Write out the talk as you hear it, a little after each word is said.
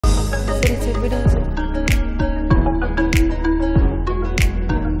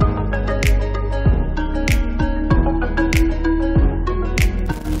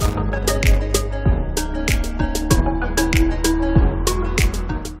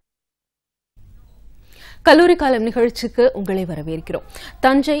கல்லூரி காலம் நிகழ்ச்சிக்கு உங்களை வரவேற்கிறோம்.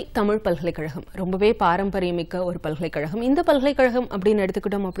 தஞ்சை தமிழ் பல்கலைக்கழகம் ரொம்பவே பாரம்பரியமிக்க ஒரு பல்கலைக்கழகம். இந்த பல்கலைக்கழகம் அப்படின்னு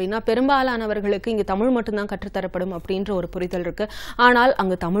எடுத்துக்கிட்டோம் அப்படின்னா பெரும்பாலானவர்களுக்கு இங்கு தமிழ் மட்டும்தான் கற்றுத்தரப்படும் அப்படின்ற ஒரு புரிதல் இருக்கு. ஆனால்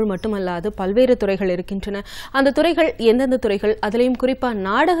அங்கு தமிழ் மட்டுமல்லாது பல்வேறு துறைகள் இருக்கின்றன. அந்த துறைகள் எந்தெந்த துறைகள், அதிலையும் குறிப்பா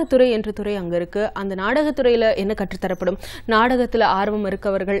நாடகத்துறை என்ற துறை அங்க இருக்கு. அந்த நாடகத்துறையில என்ன கற்றுத்தரப்படும், நாடகத்துல ஆர்வம்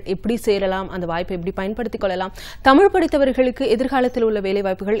இருக்கவர்கள் எப்படி சேரலாம், அந்த வாய்ப்பை எப்படி பயன்படுத்திக் கொள்ளலாம், தமிழ் படித்தவர்களுக்கு எதிர்காலத்தில் உள்ள வேலை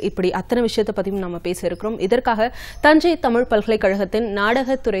வாய்ப்புகள், இப்படி அத்தனை விஷயத்தை பத்தியும் நம்ம பேச இருக்கிறோம். இதற்காக தஞ்சை தமிழ் பல்கலைக்கழகத்தின்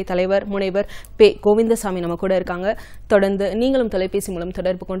நாடகத்துறை தலைவர் முனைவர் பே. கோவிந்தசாமி நம்ம கூட இருக்காங்க. தொடர்ந்து நீங்களும் தொலைபேசி மூலம்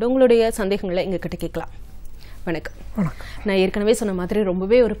தொடர்பு கொண்டு உங்களுடைய சந்தேகங்களை எங்க கிட்ட கேட்கலாம். வணக்கம். நான் ஏற்கனவே சொன்ன மாதிரி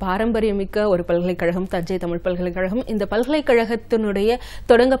ரொம்பவே ஒரு பாரம்பரியமிக்க ஒரு பல்கலைக்கழகம் தஞ்சை தமிழ் பல்கலைக்கழகம். இந்த பல்கலைக்கழகத்தினுடைய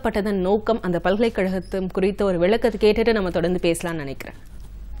தொடங்கப்பட்டதன் நோக்கம், அந்த பல்கலைக்கழகத்தின் குறித்த ஒரு விளக்கத்தை கேட்டுட்டு நம்ம தொடர்ந்து பேசலாம்னு நினைக்கிறேன்.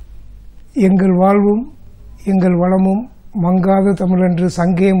 எங்கள் வாழ்வும் எங்கள் வளமும் மங்காத தமிழென்று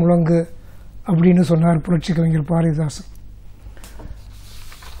சங்கே முழங்கு அப்படின்னு சொன்னார் புரட்சி கவிஞர் பாரதிதாசன்.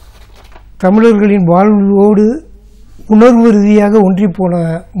 தமிழர்களின் வாழ்வோடு உணர்வு ரீதியாக ஒன்றிப்போன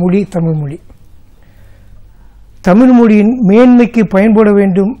மொழி தமிழ் மொழி. தமிழ் மொழியின் மேன்மைக்கு பயன்பட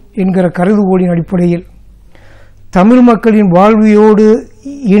வேண்டும் என்கிற கருதுகோளின் அடிப்படையில் தமிழ் மக்களின் வாழ்வியோடு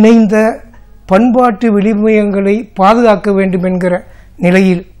இணைந்த பண்பாட்டு விளிமயங்களை பாதுகாக்க வேண்டும் என்கிற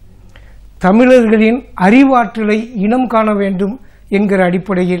நிலையில் தமிழர்களின் அறிவாற்றலை இனம் காண வேண்டும் என்கிற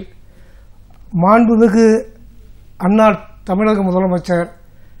அடிப்படையில் மாண்புமிகு அண்ணா தமிழக முதலமைச்சர்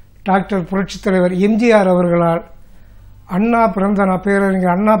டாக்டர் புரட்சித் தலைவர் எம்ஜிஆர் அவர்களால்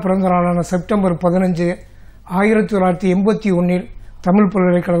பேரறிஞர் அண்ணா பிறந்த நாளான செப்டம்பர் 15, 1981 தமிழ்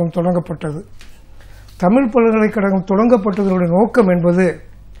பல்கலைக்கழகம் தொடங்கப்பட்டது. தமிழ் பல்கலைக்கழகம் தொடங்கப்பட்டதனுடைய நோக்கம் என்பது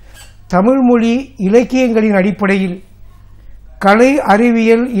தமிழ் மொழி இலக்கியங்களின் அடிப்படையில் கலை,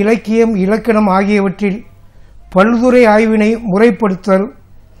 அறிவியல், இலக்கியம், இலக்கணம் ஆகியவற்றில் பல்துறை ஆய்வினை முறைப்படுத்தல்,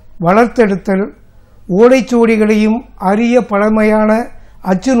 வளர்த்தெடுத்தல், ஓலைச்சுவடிகளையும் அரிய பழமையான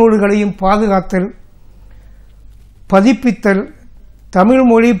அச்சு நூல்களையும் பாதுகாத்தல், பதிப்பித்தல், தமிழ்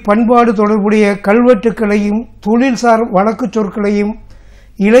மொழி பண்பாடு தொடர்புடைய கல்வெட்டுக்களையும் தொழில்சார் வழக்கு சொற்களையும்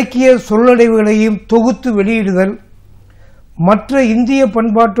இலக்கிய சொல்லடைவுகளையும் தொகுத்து வெளியிடுதல், மற்ற இந்திய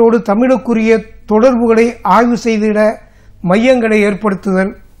பண்பாட்டோடு தமிழுக்குரிய தொடர்புகளை ஆய்வு செய்திட மையங்களை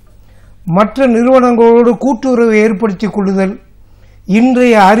ஏற்படுத்துதல், மற்ற நிறுவனங்களோடு கூட்டுறவை ஏற்படுத்திக் கொள்ளுதல்,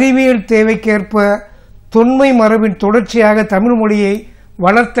 இன்றைய அறிவியல் தேவைக்கேற்ப தொன்மை மரபின் தொடர்ச்சியாக தமிழ் மொழியை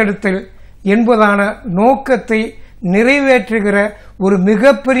வளர்த்தெடுத்தல் என்பதான நோக்கத்தை நிறைவேற்றுகிற ஒரு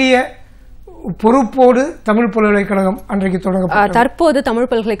மிகப்பெரிய பொறுப்போடு தமிழ் பல்கலைக்கழகம் அன்றைக்கு தொடங்கப்பட்டது. தற்போது தமிழ்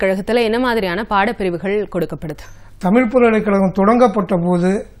பல்கலைக்கழகத்தில் என்ன மாதிரியான பாடப்பிரிவுகள் கொடுக்கப்படுது? தமிழ் பல்கலைக்கழகம் தொடங்கப்பட்ட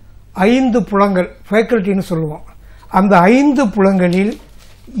போது 5 புலங்கள், ஃபேக்கல்ட்டின்னு சொல்லுவோம். அந்த 5 புலங்களில்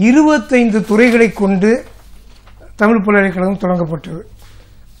 25 துறைகளை கொண்டு தமிழ் பல்கலைக்கழகம் தொடங்கப்பட்டது.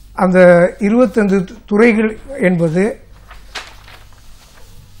 அந்த 25 துறைகள் என்பது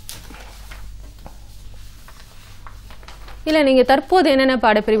இல்ல, நீங்க தற்போது என்னென்ன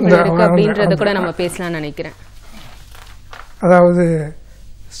பாடப்பிரிவுகள் இருக்கு அப்படின்றத கூட நம்ம பேசலாம் நினைக்கிறேன். அதாவது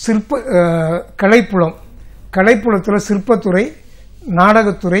கலைப்புலம், கலைப்புலத்தில் சிற்பத்துறை,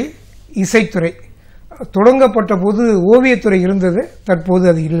 நாடகத்துறை, இசைத்துறை. தொடங்கப்பட்ட போது ஓவியத்துறை இருந்தது, தற்போது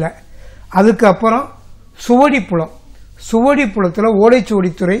அது இல்லை. அதுக்கு அப்புறம் சுவடிப்புலம், சுவடிப்புலத்தில்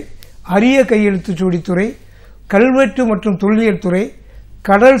ஓலைச்சுவடித்துறை, அரிய கையெழுத்து சுவடித்துறை, கல்வெட்டு மற்றும் தொல்லியல் துறை,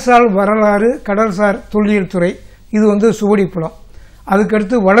 கடல்சார் வரலாறு, கடல்சார் தொல்லியல் துறை. இது சுவடிப்புலம்.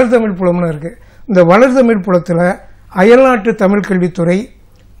 அதுக்கடுத்து வளர்தமிழ் புலம்னு இருக்கு. இந்த வளர்தமிழ் புலத்தில் அயல்நாட்டு தமிழ் கல்வித்துறை,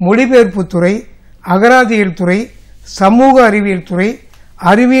 மொழிபெயர்ப்புத்துறை, அகராதியல் துறை, சமூக அறிவியல் துறை,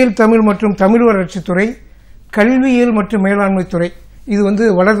 அறிவியல் தமிழ் மற்றும் தமிழ் வளர்ச்சித்துறை, கல்வியியல் மற்றும் மேலாண்மை துறை. இது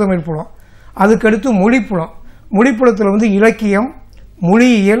வளர்தமிழ் புலம். அதுக்கடுத்து மொழிப்புலம். மொழிப்புலத்தில் இலக்கியம்,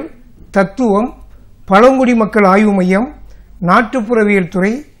 மொழியியல், தத்துவம், பழங்குடி மக்கள் ஆய்வு மையம், நாட்டுப்புறவியல்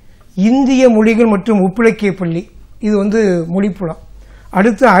துறை, இந்திய மொழிகள் மற்றும் ஒப்பிலக்கிய பள்ளி. இது மொழிப்புலம்.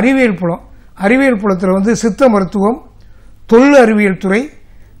 அடுத்து அறிவியல் புலம். அறிவியல் புலத்தில் சித்த மருத்துவம், தொல் அறிவியல் துறை,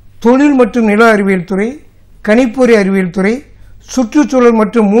 தொழில் மற்றும் நில அறிவியல் துறை, கணிப்பொறி அறிவியல் துறை, சுற்றுச்சூழல்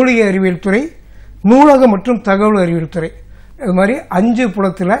மற்றும் மூலிகை அறிவியல் துறை, நூலகம் மற்றும் தகவல் அறிவியல் துறை. இது மாதிரி 5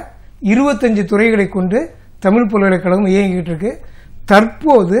 புலத்தில் 25 துறைகளை கொண்டு தமிழ் பல்கலைக்கழகம் இயங்கிட்டு இருக்கு.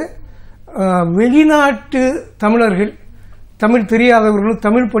 தற்போது வெளிநாட்டு தமிழர்கள், தமிழ் தெரியாதவர்களும்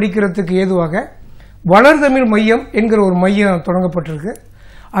தமிழ் படிக்கிறதுக்கு ஏதுவாக வளர்தமிழ் மையம் என்கிற ஒரு மையம் தொடங்கப்பட்டிருக்கு.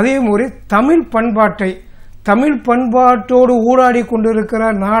 அதே மாதிரி தமிழ் பண்பாட்டை, தமிழ் பண்பாட்டோடு ஊடாடி கொண்டிருக்கிற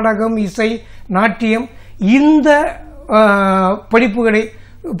நாடகம், இசை, நாட்டியம், இந்த படிப்புகளை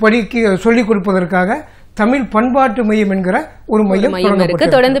சொல்லிக் கொடுப்பதற்காக தமிழ் பண்பாட்டு மையம் என்கிற ஒரு மையம் இருக்கு.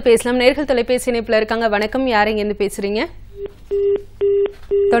 தொடர்ந்து பேசலாம். நேர்கள் தொலைபேசி இணைப்புல இருக்காங்க. வணக்கம், யார் எங்க இருந்து பேசுறீங்க?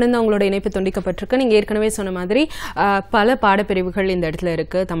 தொடர்ந்து அவங்களோட இணைப்பு துண்டிக்கப்பட்டிருக்கு. நீங்க ஏற்கனவே சொன்ன மாதிரி பல பாடப்பிரிவுகள் இந்த இடத்துல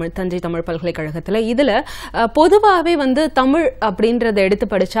இருக்கு தஞ்சை தமிழ் பல்கலைக்கழகத்துல. இதுல பொதுவாகவே தமிழ் அப்படின்றத எடுத்து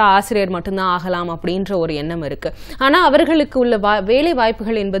படிச்சா ஆசிரியர் மட்டும்தான் ஆகலாம் அப்படின்ற ஒரு எண்ணம் இருக்கு. ஆனா அவர்களுக்கு உள்ள வேலை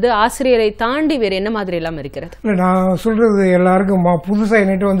வாய்ப்புகள் என்பது ஆசிரியரை தாண்டி வேற என்ன மாதிரி எல்லாம் இருக்கிறது? நான் சொல்றது எல்லாருக்கும் புதுசா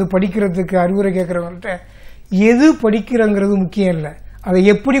என்கிட்ட படிக்கிறதுக்கு அறிவுரை கேட்கறவங்கள்ட்ட எது படிக்கிறங்கிறது முக்கியம் இல்லை, அதை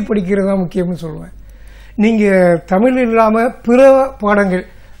எப்படி படிக்கிறதா முக்கியம்னு சொல்லுவேன். நீங்க தமிழ் இல்லாம பிற பாடங்கள்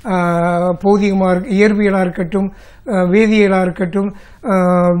பௌதிகமாக இயற்பியலாக இருக்கட்டும், வேதியியலாக இருக்கட்டும்,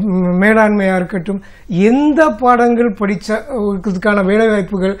 மேலாண்மையாக இருக்கட்டும், எந்த பாடங்கள் படித்ததுக்கான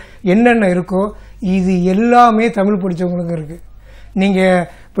வேலைவாய்ப்புகள் என்னென்ன இருக்கோ இது எல்லாமே தமிழ் படித்தவங்களுக்கு இருக்கு. நீங்கள்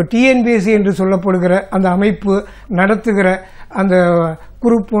இப்போ டிஎன்பிஎஸ்சி என்று சொல்லப்படுகிற அந்த அமைப்பு நடத்துகிற அந்த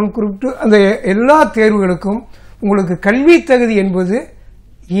குரூப் 1 குரூப் 2 அந்த எல்லா தேர்வுகளுக்கும் உங்களுக்கு கல்வி தகுதி என்பது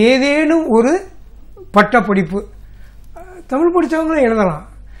ஏதேனும் ஒரு பட்டப்படிப்பு தமிழ் படித்தவங்களும் எழுதலாம்.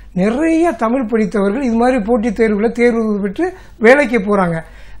 நிறைய தமிழ் படித்தவர்கள் இது மாதிரி போட்டித் தேர்வுகளை தேர்வு பெற்று வேலைக்கு போகிறாங்க.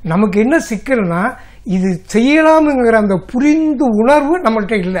 நமக்கு என்ன சிக்கல்னா இது செய்யலாமுங்கிற அந்த புரிந்து உணர்வு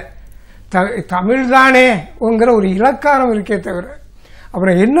நம்மள்கிட்ட இல்லை. தமிழ் தானேங்கிற ஒரு இலக்காரம் இருக்கே தவிர.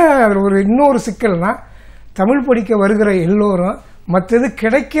 அப்புறம் என்ன இன்னொரு சிக்கல்னா தமிழ் படிக்க வருகிற எல்லோரும் மற்றது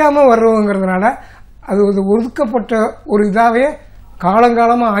கிடைக்காம வர்றவங்கிறதுனால அது ஒரு ஒதுக்கப்பட்ட ஒரு இதாகவே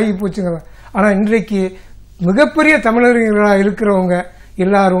காலங்காலமாக ஆகி போச்சுங்க. ஆனால் இன்றைக்கு மிகப்பெரிய தமிழர்களாக இருக்கிறவங்க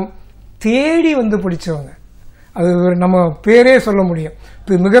எல்லாரும் தேடி படித்தவங்க. அது நம்ம பேரே சொல்ல முடியும்.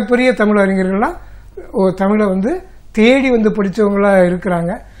 இப்போ மிகப்பெரிய தமிழறிஞர்கள்லாம் தமிழை தேடி படித்தவங்களா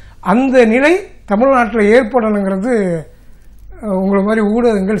இருக்கிறாங்க. அந்த நிலை தமிழ்நாட்டில் ஏற்படணுங்கிறது உங்களை மாதிரி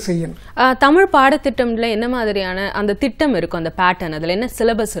ஊடகங்கள் செய்யணும். தமிழ் பாடத்திட்டம்ல என்ன மாதிரியான அந்த திட்டம் இருக்கும், அந்த பேட்டர்ன், அதில் என்ன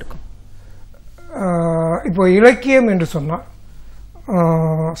சிலபஸ் இருக்கும்? இப்போ இலக்கியம் என்று சொன்னால்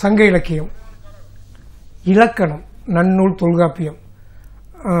சங்க இலக்கியம், இலக்கணம், நன்னூல், தொல்காப்பியம்,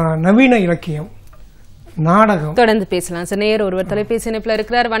 நவீன இலக்கியம், நாடகம். தொடர்ந்து பேசலாம் சார். நேயர் ஒருவர் தொலைபேசி இணைப்புல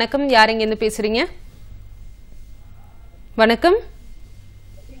இருக்கிறார். வணக்கம், யார் எங்க இருந்து பேசுறீங்க? வணக்கம்.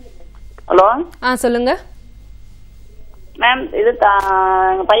 ஹலோ. சொல்லுங்க மேம். இது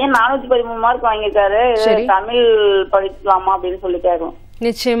எங்க பையன் 413 மார்க் வாங்கியிருக்காரு. தமிழ் படிக்கலாமா அப்படின்னு சொல்லி கேட்கணும்.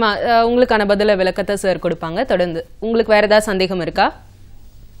 நிச்சயமா உங்களுக்கான பதில விளக்கத்தை சார் கொடுப்பாங்க. தொடர்ந்து உங்களுக்கு வேற ஏதாவது சந்தேகம் இருக்கா?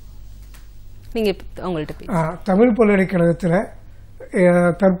 நீங்க உங்கள்கிட்ட தமிழ் பல்கலைக்கழகத்தில்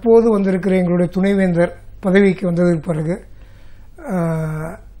தற்போது வந்திருக்கிற எங்களுடைய துணைவேந்தர் பதவிக்கு வந்ததுக்கு பிறகு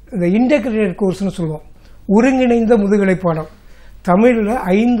இந்த இன்டெகிரேட்டட் கோர்ஸ்னு சொல்லுவோம், ஒருங்கிணைந்த முதுகலை பாடம். தமிழில்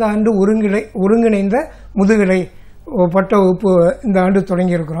 5 ஆண்டு ஒருங்கிணைந்த முதுகலை பட்ட வகுப்பு இந்த ஆண்டு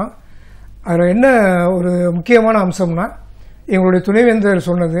தொடங்கியிருக்கிறோம். அதில் என்ன ஒரு முக்கியமான அம்சம்னா எங்களுடைய துணைவேந்தர்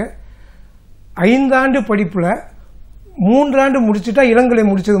சொன்னது 5 ஆண்டு படிப்பில் 3 ஆண்டு முடிச்சுட்டா இளங்கலை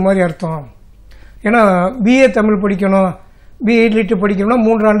முடிச்சது மாதிரி அர்த்தம். ஏன்னா பிஏ தமிழ் படிக்கணும், பிஏ லிட்டு படிக்கணும்னா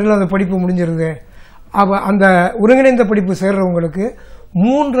 3 ஆண்டுல அந்த படிப்பு முடிஞ்சிருது. அந்த ஒருங்கிணைந்த படிப்பு சேர்றவங்களுக்கு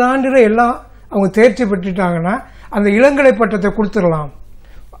 3 ஆண்டுல எல்லாம் அவங்க தேர்ச்சி பெற்றுட்டாங்கன்னா அந்த இளங்கலை பட்டத்தை கொடுத்துடலாம்.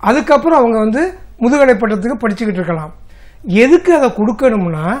 அதுக்கப்புறம் அவங்க முதுகலை பட்டத்துக்கு படிச்சுக்கிட்டு இருக்கலாம். எதுக்கு அதை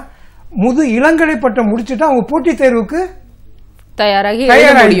கொடுக்கணும்னா இளங்கலை பட்டம் முடிச்சுட்டா அவங்க போட்டித் தேர்வுக்கு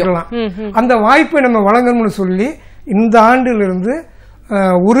தயாராகிக்கலாம். அந்த வாய்ப்பை நம்ம வழங்கணும்னு சொல்லி இந்த ஆண்டிலிருந்து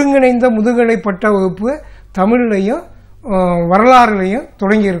ஒருங்கிணைந்த முதுகலை பட்ட வகுப்பு தமிழ்லையும் வரலாறுலையும்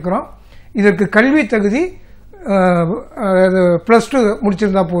தொடங்கி இருக்கிறோம். இதற்கு கல்வி தகுதி +2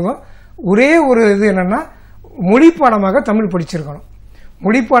 முடிச்சிருந்தா போதும். ஒரே ஒரு இது என்னன்னா மொழி பாடமாக தமிழ் படிச்சிருக்கணும்.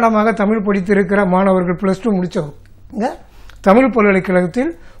 மொழி பாடமாக தமிழ் படித்திருக்கிற மாணவர்கள் +2 முடிச்சவங்க தமிழ்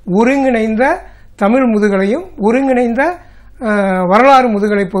பல்கலைக்கழகத்தில் ஒருங்கிணைந்த தமிழ் முதுகலையும் ஒருங்கிணைந்த வரலாறு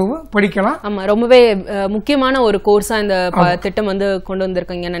முதுகலை படிக்கலாம். ஆமா, ரொம்பவே முக்கியமான ஒரு கோர்ஸா இந்த திட்டம் கொண்டு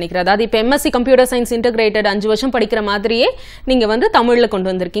வந்திருக்கீங்கன்னு நினைக்கிறேன். அதாவது இப்ப எம்எஸ்சி கம்ப்யூட்டர் சயின்ஸ் இன்டகிரேட்டட் 5 வருஷம் படிக்கிற மாதிரியே நீங்க தமிழ்ல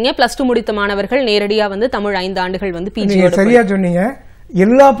கொண்டு வந்திருக்கீங்க. +2 முடித்த மாணவர்கள் நேரடியா தமிழ் 5 ஆண்டுகள் பிஜி. சரியா சொன்னீங்க.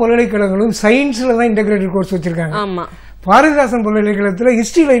 எல்லா பல்கலைக்கழகங்களும் சயின்ஸ்ல தான் இன்டகிரேட்டட் கோர்ஸ் வச்சிருக்காங்க. ஆமா, பாரதிதாசன் பல்கலைக்கழகத்தில்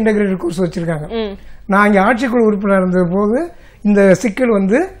ஹிஸ்டரியில இன்டகிரேட்டட் கோர்ஸ் வச்சிருக்காங்க. நான் இங்கே ஆட்சிக்குழு உறுப்பினர் இருந்த போது இந்த சிக்கல்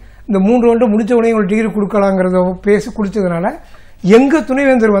இந்த 3 ஆண்டு முடிச்ச உடனே ஒரு டிகிரி கொடுக்கலாங்கிறத பேசி குடிச்சதுனால எங்க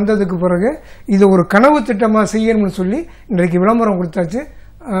துணைவேந்தர் வந்ததுக்கு பிறகு இதை ஒரு கனவு திட்டமா செய்யணும்னு சொல்லி இன்றைக்கு விளம்பரம் கொடுத்தாச்சு.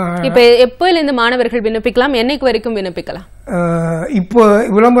 இப்ப எப்போல இந்த மாணவர்கள் விண்ணப்பிக்கலாம், என்னைக்கு வரைக்கும் விண்ணப்பிக்கலாம்? இப்போ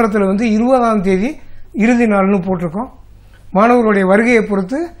விளம்பரத்தில் 20ஆம் தேதி இறுதி நாள்னு போட்டிருக்கோம். மாணவர்களுடைய வருகையை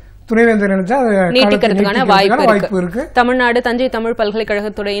பொறுத்து துணைவேந்தர் நினைச்சா நீட்டிக்கிறதுக்கான வாய்ப்பு இருக்கு. தமிழ்நாடு தஞ்சை தமிழ்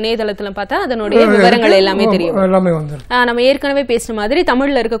பல்கலைக்கழகத்தோட இணையதளத்துல பார்த்தா அதனுடைய விவரங்கள் எல்லாமே தெரியும். நம்ம ஏற்கனவே பேசுற மாதிரி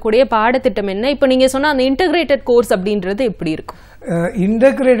தமிழ்ல இருக்கக்கூடிய பாடத்திட்டம் என்ன, இப்ப நீங்க சொன்ன அந்த இன்டகிரேட்டட் கோர்ஸ் அப்படின்றது எப்படி இருக்கும்?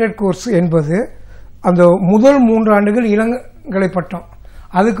 இன்டகிரேட்டட் கோர்ஸ் என்பது அந்த முதல் 3 ஆண்டுகள் இளங்கலை பட்டம்.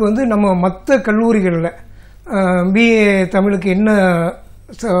 அதுக்கு நம்ம மற்ற கல்லூரிகளில் பிஏ தமிழுக்கு என்ன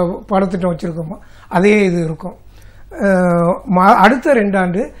பாடத்திட்டம் வச்சுருக்கோமோ அதே இது இருக்கும். அடுத்த 2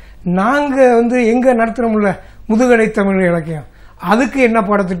 ஆண்டு நாங்கள் எங்கே நடத்துகிறோம்ல முதுகலை தமிழ் இலக்கியம், அதுக்கு என்ன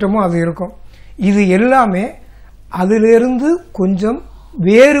பாடத்திட்டமோ அது இருக்கும். இது எல்லாமே அதிலிருந்து கொஞ்சம்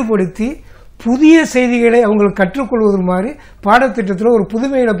வேறுபடுத்தி புதிய செய்திகளை அவங்களுக்கு கற்றுக்கொள்வது மாதிரி பாடத்திட்டத்தில் ஒரு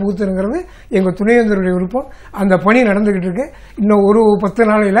புதுமையில புகுத்துங்கிறது எங்கள் துணைவேந்தருடைய விருப்பம். அந்த பணி நடந்துகிட்டு இருக்கு. இன்னும் ஒரு 10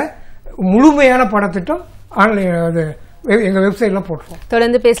 நாளையில் முழுமையான பாடத்திட்டம் ஆன்லைன் அது எங்க வெப்சைட்ல போட்டுருவோம்.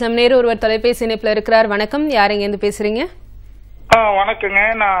 தொடர்ந்து பேசலாம். நேரு ஒருவர் தொலைபேசி இணைப்புல இருக்கிறார். வணக்கம், யார் எங்க இருந்து பேசுறீங்க? வணக்கங்க,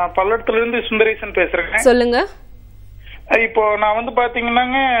 நான் பல்லடத்துல இருந்து சுந்தரேசன் பேசுறேன். சொல்லுங்க. இப்போ நான்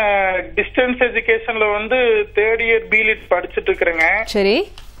பாத்தீங்கன்னாங்க டிஸ்டன்ஸ் எஜுகேஷன்ல 3rd இயர் பிலிட் படிச்சுட்டு இருக்கிறேங்க. சரி.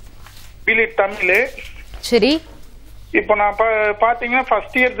 பிலிட் தமிழ். சரி. இப்போ நான் பாத்தீங்கன்னா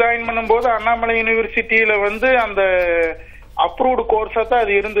ஃபர்ஸ்ட் இயர் ஜாயின் பண்ணும்போது அண்ணாமலை யூனிவர்சிட்டியில அந்த அப்ரூவ்டு கோர்ஸா தான்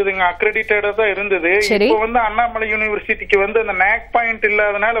அது இருந்ததுங்க, அக்ரெடிட்டடா தான் இருந்தது. இப்போ அண்ணாமலை யூனிவர்சிட்டிக்கு அந்த நேக் பாயிண்ட்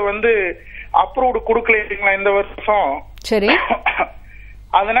இல்லாதனால அப்ரூவ்டு கொடுக்கல இந்த வருஷம். சரி.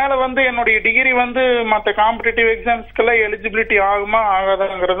 அதனால என்னுடைய டிகிரி மற்ற காம்படிட்டிவ் எக்ஸாம்ஸ்க்கெல்லாம் எலிஜிபிலிட்டி ஆகுமா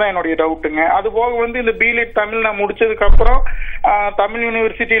ஆகாதாங்கிறது என்னுடைய டவுட்டுங்க. அது போக இந்த பிலிட் தமிழ் நான் முடிச்சதுக்கு அப்புறம் தமிழ்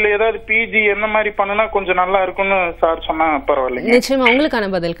யூனிவர்சிட்டியில ஏதாவது பிஜி என்ன மாதிரி பண்ணுனா கொஞ்சம் நல்லா இருக்கும்னு சார் சொன்னா பரவாயில்லைங்க. நிச்சயமா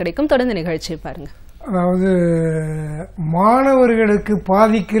உங்களுக்கான பதில் கிடைக்கும். தொடர்ந்து நிகழ்ச்சி பாருங்க. அதாவது மாணவர்களுக்கு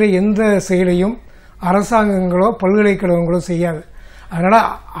பாதிக்கிற எந்த செயலையும் அரசாங்கங்களோ பல்கலைக்கழகங்களோ செய்யாது. அதனால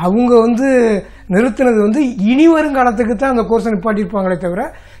அவங்க நிறுத்தினது இனி வருங்காலத்துக்கு தான் அந்த கோர்ஸை நிப்பாட்டிருப்பாங்களே தவிர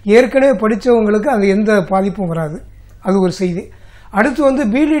ஏற்கனவே படித்தவங்களுக்கு அது எந்த பாதிப்பும் வராது. அது ஒரு செய்தி. அடுத்து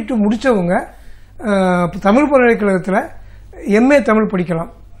பிலிட் முடித்தவங்க தமிழ் பல்கலைக்கழகத்தில் எம்ஏ தமிழ்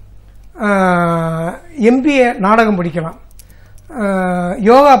படிக்கலாம், எம்பிஏ நாடகம் படிக்கலாம்,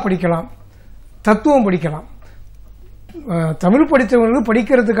 யோகா படிக்கலாம், தத்துவம் படிக்கலாம். தமிழ் படித்தவங்களுக்கு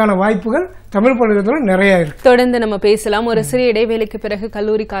படிக்கிறதுக்கான வாய்ப்புகள் தமிழ் பல்கலைக்கழகத்தில் நிறைய இருக்கு. தொடர்ந்து நம்ம பேசலாம். ஒரு சிறிய இடைவேளைக்கு பிறகு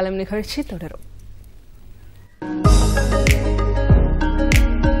கல்லூரி காலம் நிகழ்ச்சி தொடரும்.